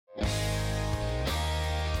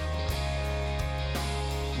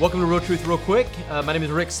Welcome to Real Truth Real Quick. My name is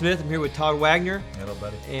Rick Smith. I'm here with Todd Wagner. Hello,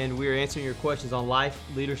 buddy. And we are answering your questions on life,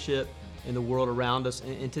 leadership, and the world around us.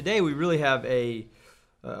 And today we really have a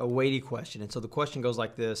weighty question. And so the question goes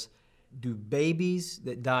like this. Do babies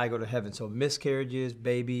that die go to heaven? So miscarriages,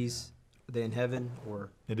 babies, are they in heaven? Or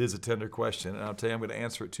It is a tender question, and I'll tell you I'm going to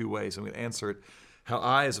answer it two ways. I'm going to answer it how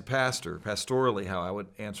I, as a pastor, pastorally, how I would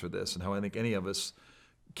answer this, and how I think any of us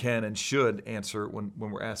can and should answer when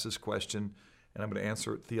we're asked this question. And I'm going to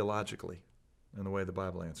answer it theologically in the way the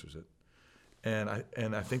Bible answers it. And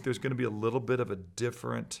I think there's going to be a little bit of a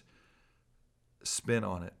different spin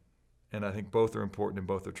on it. And I think both are important and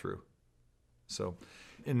both are true. So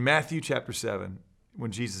in Matthew chapter 7,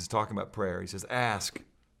 when Jesus is talking about prayer, he says, ask,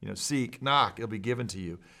 seek, knock, it'll be given to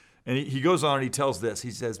you. And he goes on and he tells this.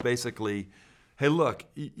 He says basically, hey, look,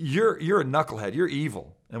 you're a knucklehead. You're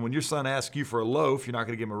evil. And when your son asks you for a loaf, you're not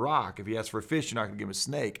going to give him a rock. If he asks for a fish, you're not going to give him a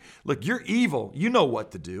snake. Look, you're evil. You know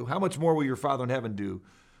what to do. How much more will your Father in heaven do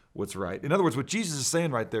what's right? In other words, what Jesus is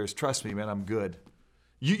saying right there is, trust me, man, I'm good.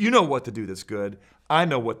 You know what to do that's good. I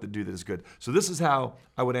know what to do that is good. So this is how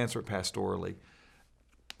I would answer it pastorally.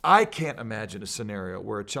 I can't imagine a scenario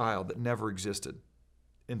where a child that never existed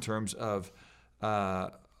in terms of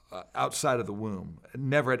outside of the womb,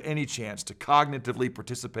 never had any chance to cognitively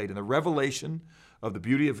participate in the revelation of the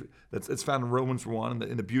beauty of that's found in Romans 1,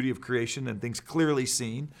 in the beauty of creation and things clearly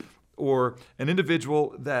seen, or an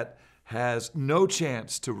individual that has no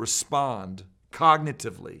chance to respond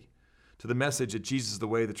cognitively to the message that Jesus is the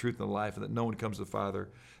way, the truth, and the life, and that no one comes to the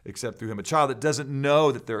Father except through him. A child that doesn't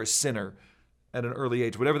know that they're a sinner at an early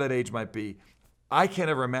age, whatever that age might be. I can't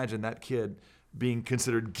ever imagine that kid being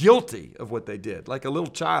considered guilty of what they did. Like a little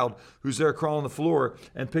child who's there crawling on the floor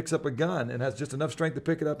and picks up a gun and has just enough strength to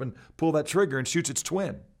pick it up and pull that trigger and shoots its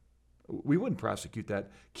twin. We wouldn't prosecute that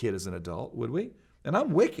kid as an adult, would we? And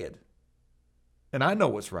I'm wicked. And I know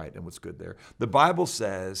what's right and what's good there. The Bible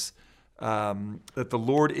says that the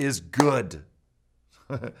Lord is good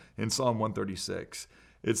in Psalm 136.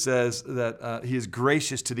 It says that he is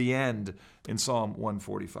gracious to the end in Psalm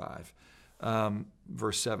 145.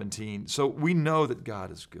 Verse 17. So we know that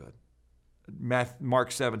God is good.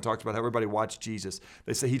 Mark 7 talks about how everybody watched Jesus.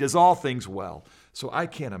 They say he does all things well. So I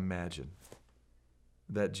can't imagine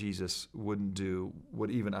that Jesus wouldn't do what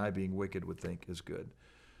even I, being wicked, would think is good.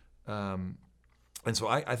 And so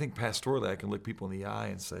I think pastorally I can look people in the eye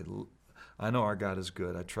and say, I know our God is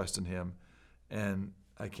good. I trust in him. And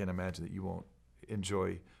I can't imagine that you won't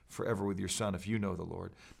enjoy forever with your son if you know the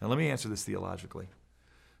Lord. Now let me answer this theologically.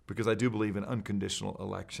 Because I do believe in unconditional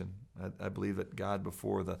election. I believe that God,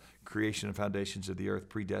 before the creation and foundations of the earth,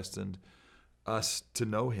 predestined us to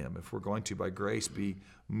know him, if we're going to, by grace, be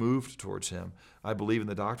moved towards him. I believe in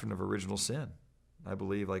the doctrine of original sin. I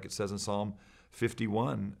believe, like it says in Psalm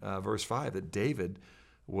 51, verse 5, that David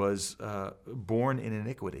was born in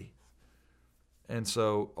iniquity. And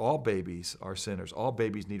so all babies are sinners. All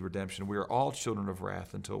babies need redemption. We are all children of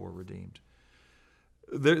wrath until we're redeemed.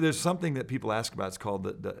 There's something that people ask about. It's called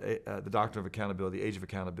the doctrine of accountability, the age of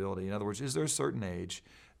accountability. In other words, is there a certain age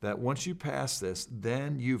that once you pass this,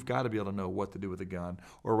 then you've got to be able to know what to do with a gun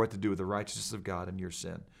or what to do with the righteousness of God and your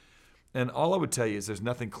sin? And all I would tell you is there's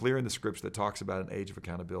nothing clear in the scripture that talks about an age of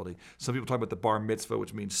accountability. Some people talk about the bar mitzvah,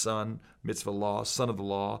 which means son, mitzvah law, son of the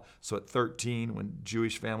law. So at 13, when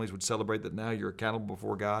Jewish families would celebrate that now you're accountable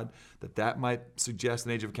before God, that might suggest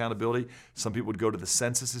an age of accountability. Some people would go to the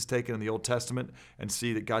censuses taken in the Old Testament and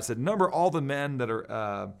see that God said, number all the men that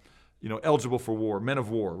are eligible for war, men of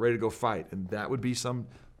war, ready to go fight. And that would be some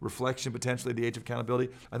reflection potentially of the age of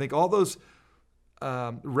accountability. I think all those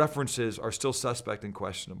references are still suspect and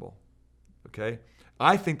questionable. Okay?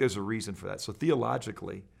 I think there's a reason for that. So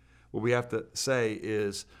theologically, what we have to say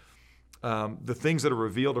is the things that are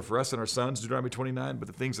revealed are for us and our sons, Deuteronomy 29, but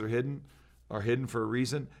the things that are hidden for a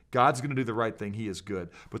reason. God's going to do the right thing. He is good.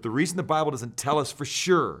 But the reason the Bible doesn't tell us for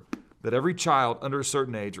sure that every child under a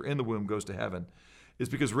certain age or in the womb goes to heaven is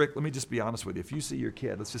because, Rick, let me just be honest with you. If you see your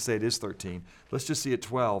kid, let's just say it is 13, let's just see at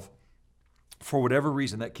 12, for whatever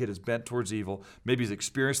reason that kid is bent towards evil, maybe he's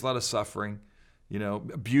experienced a lot of suffering,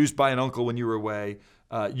 abused by an uncle when you were away.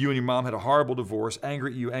 You and your mom had a horrible divorce,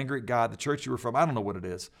 angry at you, angry at God, the church you were from, I don't know what it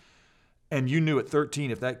is. And you knew at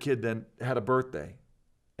 13 if that kid then had a birthday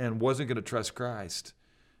and wasn't going to trust Christ,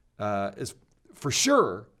 is for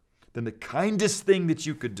sure, then the kindest thing that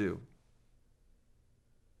you could do,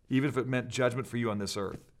 even if it meant judgment for you on this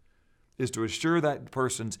earth, is to assure that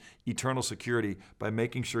person's eternal security by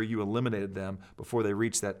making sure you eliminated them before they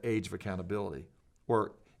reach that age of accountability,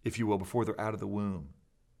 or if you will, before they're out of the womb,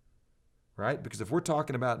 right? Because if we're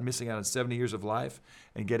talking about missing out on 70 years of life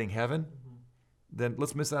and getting heaven, then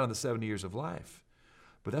let's miss out on the 70 years of life.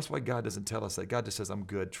 But that's why God doesn't tell us that. God just says, I'm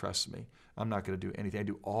good, trust me. I'm not going to do anything. I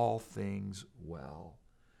do all things well.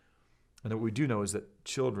 And what we do know is that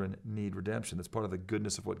children need redemption. That's part of the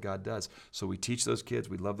goodness of what God does. So we teach those kids.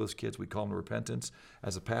 We love those kids. We call them to repentance.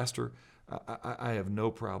 As a pastor, I have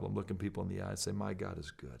no problem looking people in the eye and say, my God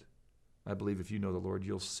is good. I believe if you know the Lord,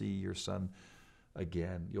 you'll see your son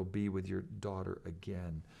again. You'll be with your daughter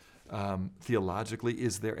again. Theologically,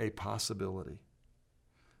 is there a possibility?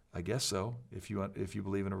 I guess so. If you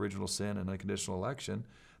believe in original sin and unconditional election,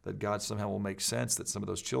 that God somehow will make sense that some of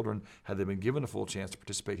those children, had they been given a full chance to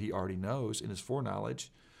participate, he already knows in his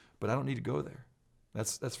foreknowledge, but I don't need to go there.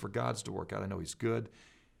 That's for God's to work out. I know he's good.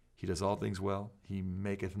 He does all things well. He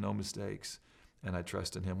maketh no mistakes, and I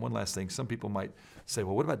trust in him. One last thing. Some people might say,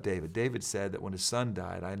 well, what about David? David said that when his son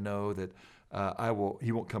died, I know that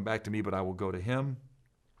he won't come back to me, but I will go to him.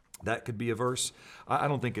 That could be a verse. I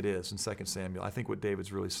don't think it is in 2 Samuel. I think what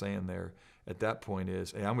David's really saying there at that point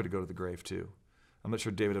is, hey, I'm going to go to the grave too. I'm not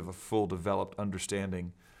sure David had a full developed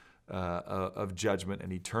understanding of judgment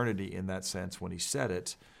and eternity in that sense when he said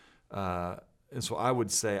it. And so I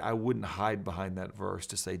would say I wouldn't hide behind that verse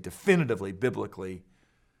to say definitively, biblically,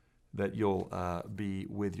 that you'll be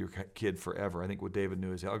with your kid forever. I think what David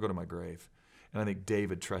knew is, I'll go to my grave. And I think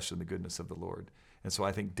David trusted in the goodness of the Lord. And so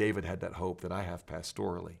I think David had that hope that I have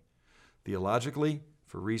pastorally. Theologically,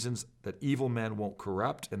 for reasons that evil men won't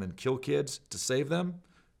corrupt and then kill kids to save them,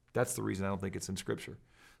 that's the reason I don't think it's in Scripture.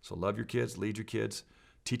 So love your kids, lead your kids,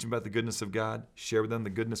 teach them about the goodness of God, share with them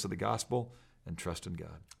the goodness of the gospel, and trust in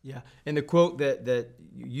God. Yeah, and the quote that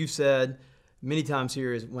you said many times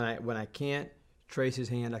here is, when I can't trace his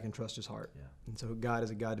hand, I can trust his heart. Yeah. And so God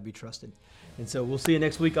is a God to be trusted. And so we'll see you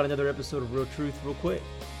next week on another episode of Real Truth Real Quick.